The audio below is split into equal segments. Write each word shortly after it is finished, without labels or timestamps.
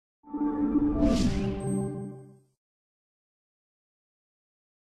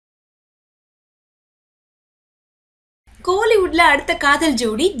கோலிவுட்ல அடுத்த காதல்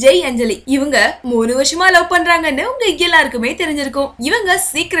ஜோடி ஜெய் அஞ்சலி. இவங்க 3 வருஷமா லவ் பண்றாங்கன்னு உங்க எல்லாருக்குமே தெரிஞ்சிருக்கும். இவங்க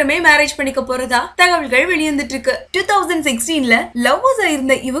சீக்கிரமே மேரேஜ் பண்ணிக்க போறதா தகவல்கள் வெளிவந்துட்டு இருக்கு. 2016ல லவ்வர்ஸா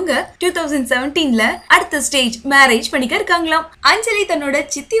இருந்த இவங்க 2017ல அடுத்த ஸ்டேஜ் மேரேஜ் பண்ணிக்க இருக்காங்களாம். அஞ்சலி தன்னோட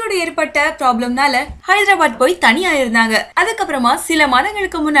சித்தியோட ஏற்பட்ட ப்ராப்ளம்னால ஹைதராபாத் போய் தனியா இருந்தாங்க. அதுக்கப்புறமா சில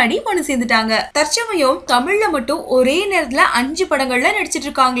மாதங்களுக்கு முன்னாடி ஒண்ணு சேர்ந்துட்டாங்க. தற்சமயம் தமிழ்ல மட்டும் ஒரே நேரத்துல 5 படங்கள்ல நடிச்சிட்டு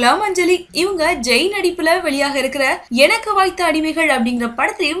இருக்காங்களாம் அஞ்சலி. இவங்க ஜெய் நடிப்புல வெளியாக இருக்கிற எனக்கு வாய்த்த அடிமைகள் அப்படிங்கிற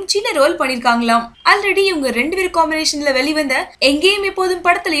படத்திலையும் சின்ன ரோல் பண்ணிருக்காங்களாம். ஆல்ரெடி இவங்க 2 பேர் காம்பினேஷன்ல வெளிவந்த எங்கேயும் எப்போதும்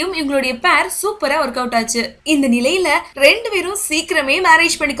படத்திலையும் இவங்களுடைய பேர் சூப்பரா ஒர்க் அவுட் ஆச்சு. இந்த நிலையில 2 பேரும் சீக்கிரமே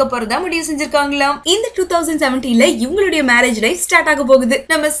மேரேஜ் பண்ணிக்க போறதா முடிவு செஞ்சிருக்காங்களாம். இந்த 2017ல இவங்களுடைய மேரேஜ் லைஃப் ஸ்டார்ட் ஆக போகுது.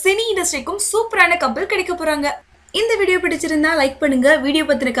 நம்ம சினி இண்டஸ்ட்ரிக்கும் சூப்பரான கப்பல் கிடைக்க போறாங்க. இந்த வீடியோ பிடிச்சிருந்தா லைக் பண்ணுங்க, வீடியோ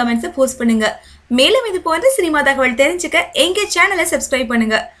பத்தின கமெண்ட்ஸ் போஸ்ட் பண்ணுங்க. மேலும் இது போன்ற சினிமா தகவல் தெரிஞ்சுக்க எங்க சேனலை சப்ஸ்கிரைப்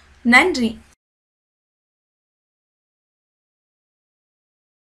பண்ணுங்க. நன்றி.